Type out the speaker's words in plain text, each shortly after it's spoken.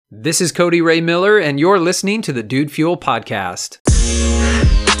This is Cody Ray Miller, and you're listening to the Dude Fuel Podcast.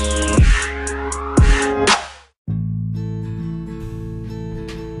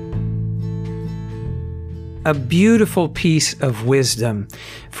 A beautiful piece of wisdom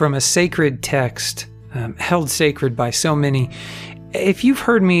from a sacred text, held sacred by so many. If you've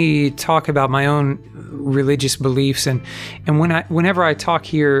heard me talk about my own religious beliefs, and whenever I talk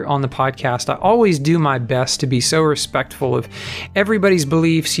here on the podcast, I always do my best to be so respectful of everybody's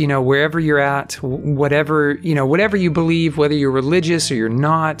beliefs, wherever you're at, whatever you believe, whether you're religious or you're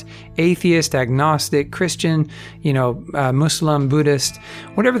not, atheist, agnostic, Christian, Muslim, Buddhist,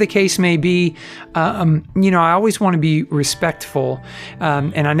 whatever the case may be, I always want to be respectful,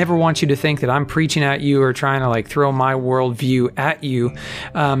 and I never want you to think that I'm preaching at you or trying to throw my worldview at you,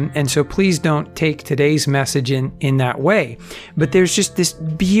 and so please don't take today's message in that way. But there's just this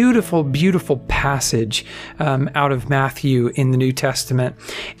beautiful, beautiful passage out of Matthew in the New Testament,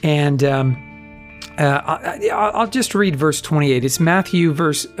 and I'll just read verse 28. It's Matthew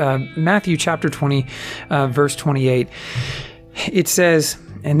chapter 20, verse 28. It says,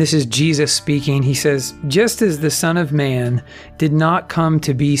 and this is Jesus speaking, he says, "Just as the Son of Man did not come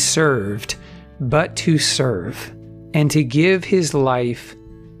to be served, but to serve, and to give his life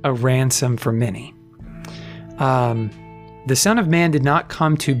a ransom for many." The Son of Man did not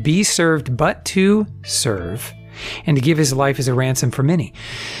come to be served, but to serve, and to give his life as a ransom for many.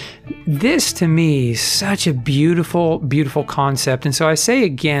 This, to me, is such a beautiful, beautiful concept. And so I say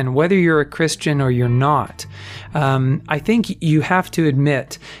again, whether you're a Christian or you're not, I think you have to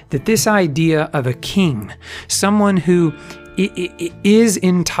admit that this idea of a king, someone who is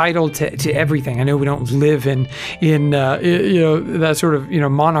entitled to everything. I know we don't live in that sort of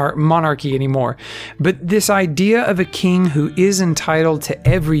monarchy anymore, but this idea of a king who is entitled to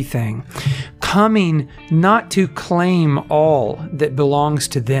everything, coming not to claim all that belongs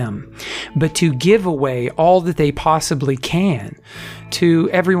to them, but to give away all that they possibly can to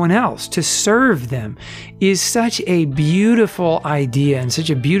everyone else, to serve them, is such a beautiful idea and such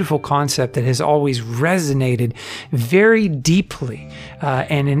a beautiful concept that has always resonated very deeply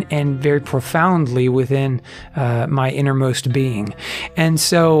and very profoundly within my innermost being. And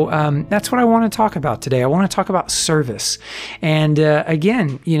so that's what I want to talk about today. I want to talk about service. And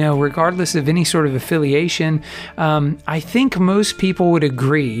again, regardless of any sort of affiliation, I think most people would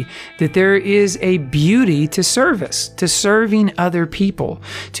agree that there is a beauty to service, to serving other people,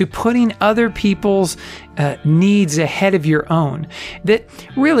 to putting other people's needs ahead of your own. That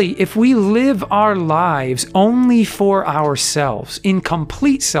really, if we live our lives only for ourselves, in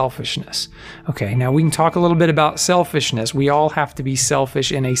complete selfishness, okay, now we can talk a little bit about selfishness. We all have to be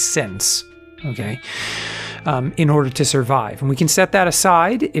selfish in a sense, okay, in order to survive. And we can set that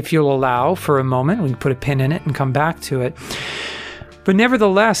aside if you'll allow for a moment. We can put a pin in it and come back to it. But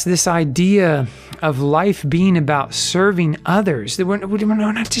nevertheless, this idea of life being about serving others, that we're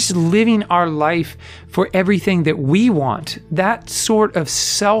not just living our life for everything that we want, that sort of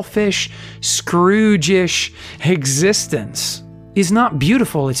selfish, Scrooge-ish existence is not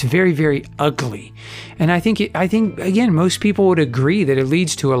beautiful. It's very, very ugly. And I think again, most people would agree that it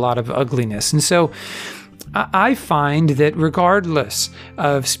leads to a lot of ugliness. And so I find that regardless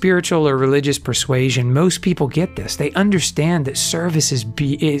of spiritual or religious persuasion, most people get this. They understand that service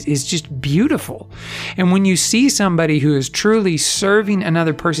is just beautiful. And when you see somebody who is truly serving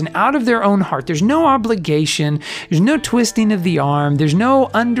another person out of their own heart, there's no obligation, there's no twisting of the arm, there's no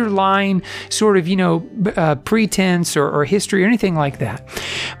underlying sort of, pretense or history or anything like that.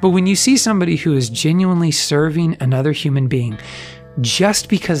 But when you see somebody who is genuinely serving another human being, just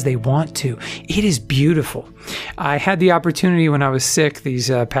because they want to, it is beautiful. I had the opportunity when I was sick these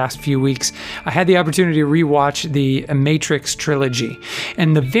past few weeks, I had the opportunity to rewatch the Matrix trilogy.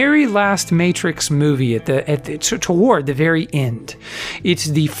 And the very last Matrix movie toward the very end, it's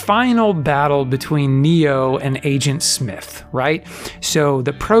the final battle between Neo and Agent Smith, right? So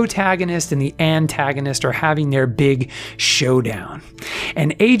the protagonist and the antagonist are having their big showdown.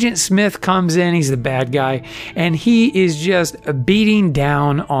 And Agent Smith comes in, he's the bad guy, and he is just beating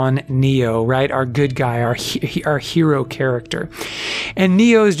down on Neo, right? Our good guy, our hero character. And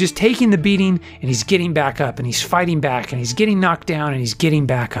Neo is just taking the beating, and he's getting back up, and he's fighting back, and he's getting knocked down, and he's getting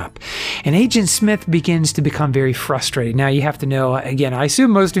back up. And Agent Smith begins to become very frustrated. Now, you have to know, again, I assume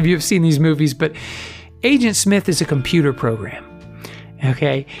most of you have seen these movies, but Agent Smith is a computer program.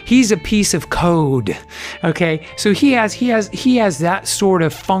 Okay, he's a piece of code. Okay, so he has that sort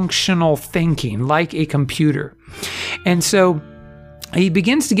of functional thinking like a computer. And so he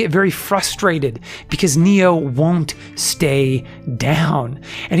begins to get very frustrated because Neo won't stay down.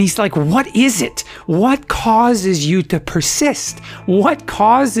 And he's like, what is it? What causes you to persist? What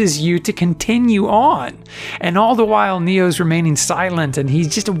causes you to continue on? And all the while, Neo's remaining silent, and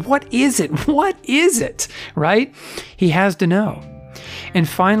he's just, what is it? What is it? Right? He has to know. And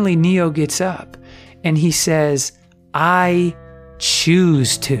finally, Neo gets up and he says, I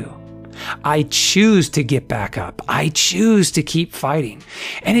choose to. I choose to get back up. I choose to keep fighting.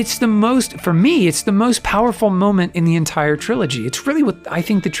 And it's the most, for me, it's the most powerful moment in the entire trilogy. It's really what I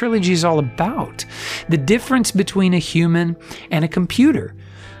think the trilogy is all about. The difference between a human and a computer,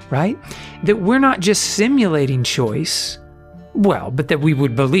 right? That we're not just simulating choice, well, but that we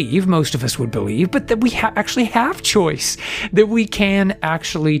would believe, most of us would believe, but that we actually have choice, that we can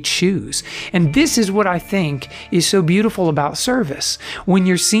actually choose. And this is what I think is so beautiful about service. When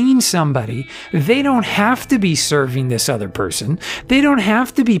you're seeing somebody, they don't have to be serving this other person. They don't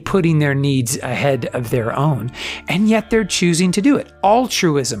have to be putting their needs ahead of their own, and yet they're choosing to do it.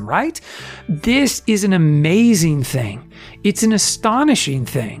 Altruism, right? This is an amazing thing. It's an astonishing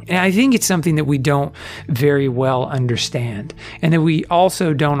thing. And I think it's something that we don't very well understand, and that we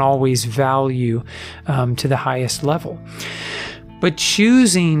also don't always value to the highest level. But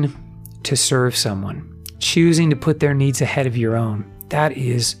choosing to serve someone, choosing to put their needs ahead of your own, that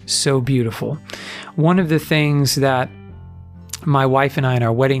is so beautiful. One of the things that my wife and I in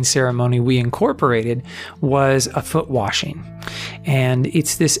our wedding ceremony we incorporated was a foot washing. And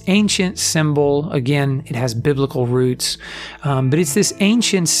it's this ancient symbol. Again, it has biblical roots, but it's this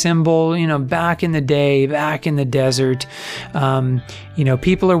ancient symbol, back in the day, back in the desert,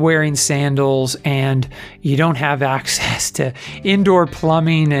 people are wearing sandals and you don't have access to indoor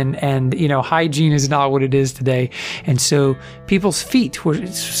plumbing and hygiene is not what it is today. And so people's feet were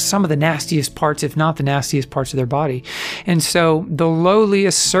some of the nastiest parts, if not the nastiest parts of their body. And so the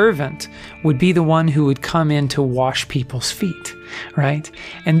lowliest servant would be the one who would come in to wash people's feet, right?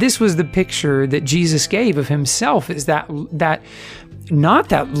 And this was the picture that Jesus gave of himself, is that not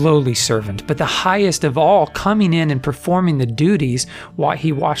that lowly servant, but the highest of all, coming in and performing the duties while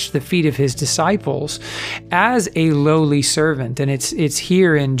he washed the feet of his disciples as a lowly servant. And it's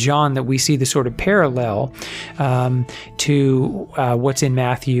here in John that we see the sort of parallel to what's in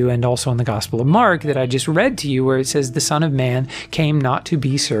Matthew and also in the Gospel of Mark that I just read to you, where it says the Son of Man came not to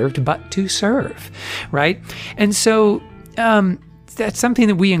be served, but to serve, right? And so that's something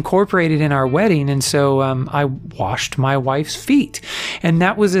that we incorporated in our wedding. And so I washed my wife's feet. And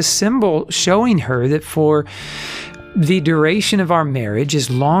that was a symbol showing her that for the duration of our marriage, as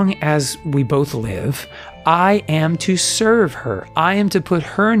long as we both live, I am to serve her. I am to put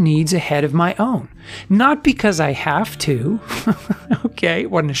her needs ahead of my own. Not because I have to. Okay,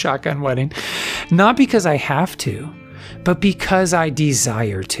 it wasn't a shotgun wedding. Not because I have to, but because I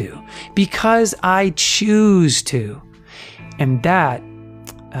desire to. Because I choose to. And that,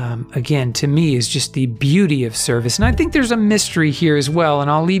 again, to me is just the beauty of service. And I think there's a mystery here as well, and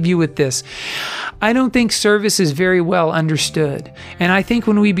I'll leave you with this. I don't think service is very well understood. And I think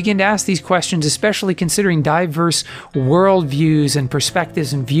when we begin to ask these questions, especially considering diverse worldviews and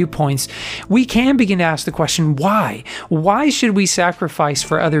perspectives and viewpoints, we can begin to ask the question, why? Why should we sacrifice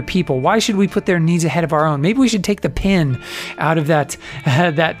for other people? Why should we put their needs ahead of our own? Maybe we should take the pin out of that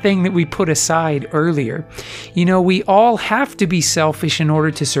thing that we put aside earlier. We all have to be selfish in order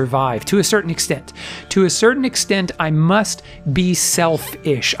to survive, to a certain extent. To a certain extent, I must be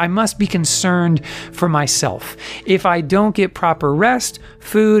selfish. I must be concerned for myself. If I don't get proper rest,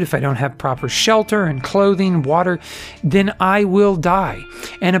 food, if I don't have proper shelter and clothing, water, then I will die.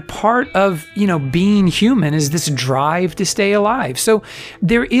 And a part of, being human is this drive to stay alive. So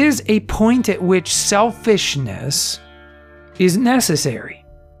there is a point at which selfishness is necessary.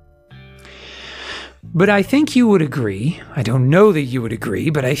 But I think you would agree, I don't know that you would agree,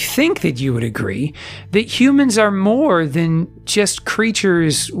 but I think that you would agree that humans are more than just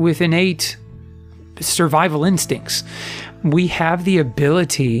creatures with innate survival instincts. We have the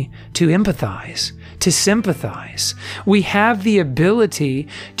ability to empathize, to sympathize. We have the ability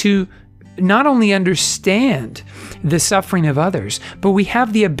to not only understand the suffering of others, but we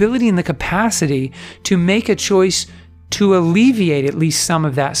have the ability and the capacity to make a choice to alleviate at least some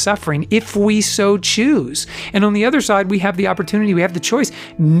of that suffering if we so choose. And on the other side, we have the opportunity, we have the choice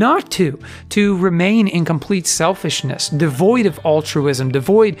not to remain in complete selfishness, devoid of altruism,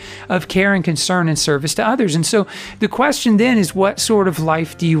 devoid of care and concern and service to others. And so the question then is, what sort of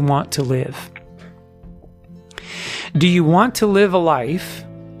life do you want to live? Do you want to live a life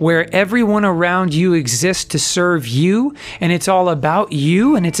where everyone around you exists to serve you, and it's all about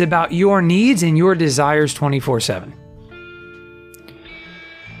you, and it's about your needs and your desires 24/7?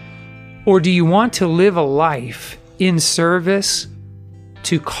 Or do you want to live a life in service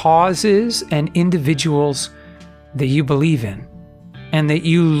to causes and individuals that you believe in and that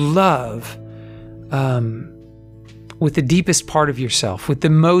you love with the deepest part of yourself, with the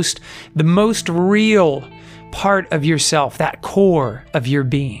most real part of yourself, that core of your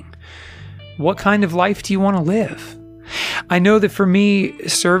being? What kind of life do you want to live? I know that for me,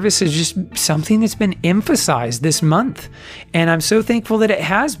 service is just something that's been emphasized this month. And I'm so thankful that it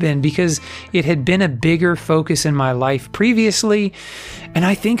has been, because it had been a bigger focus in my life previously. And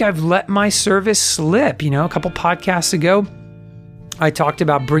I think I've let my service slip. A couple podcasts ago, I talked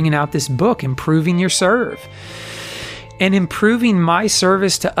about bringing out this book, Improving Your Serve. And improving my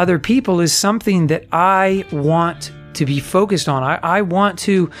service to other people is something that I want to be focused on. I want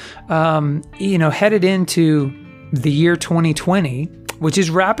to, headed into the year 2020, which is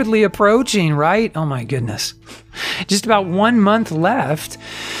rapidly approaching, right? Oh my goodness. Just about 1 month left,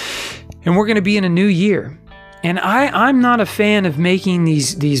 and we're going to be in a new year. And I'm not a fan of making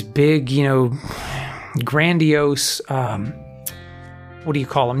these big, grandiose, what do you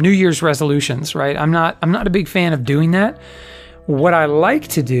call them? New Year's resolutions, right? I'm not a big fan of doing that. What I like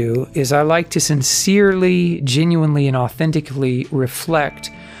to do is I like to sincerely, genuinely, and authentically reflect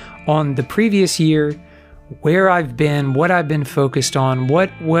on the previous year, where I've been, what I've been focused on, what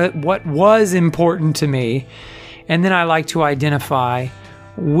was important to me. And then I like to identify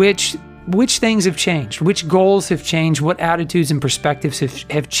which things have changed, which goals have changed, what attitudes and perspectives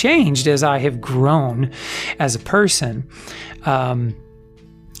have changed as I have grown as a person.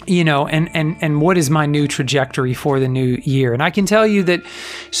 And what is my new trajectory for the new year? And I can tell you that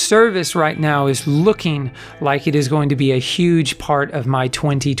service right now is looking like it is going to be a huge part of my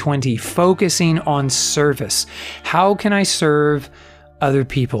 2020, focusing on service. How can I serve other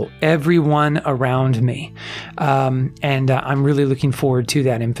people, everyone around me? And I'm really looking forward to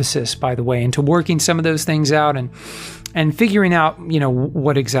that emphasis, by the way, and to working some of those things out and figuring out,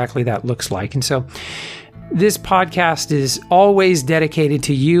 what exactly that looks like. And so this podcast is always dedicated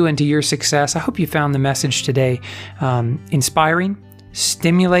to you and to your success. I hope you found the message today inspiring,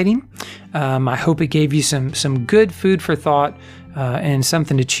 stimulating. I hope it gave you some good food for thought and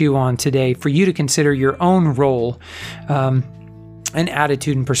something to chew on today for you to consider your own role and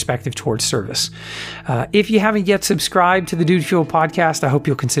attitude and perspective towards service. If you haven't yet subscribed to the Dude Fuel podcast, I hope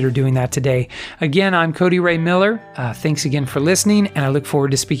you'll consider doing that today. Again, I'm Cody Ray Miller. Thanks again for listening, and I look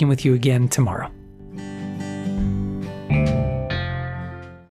forward to speaking with you again tomorrow.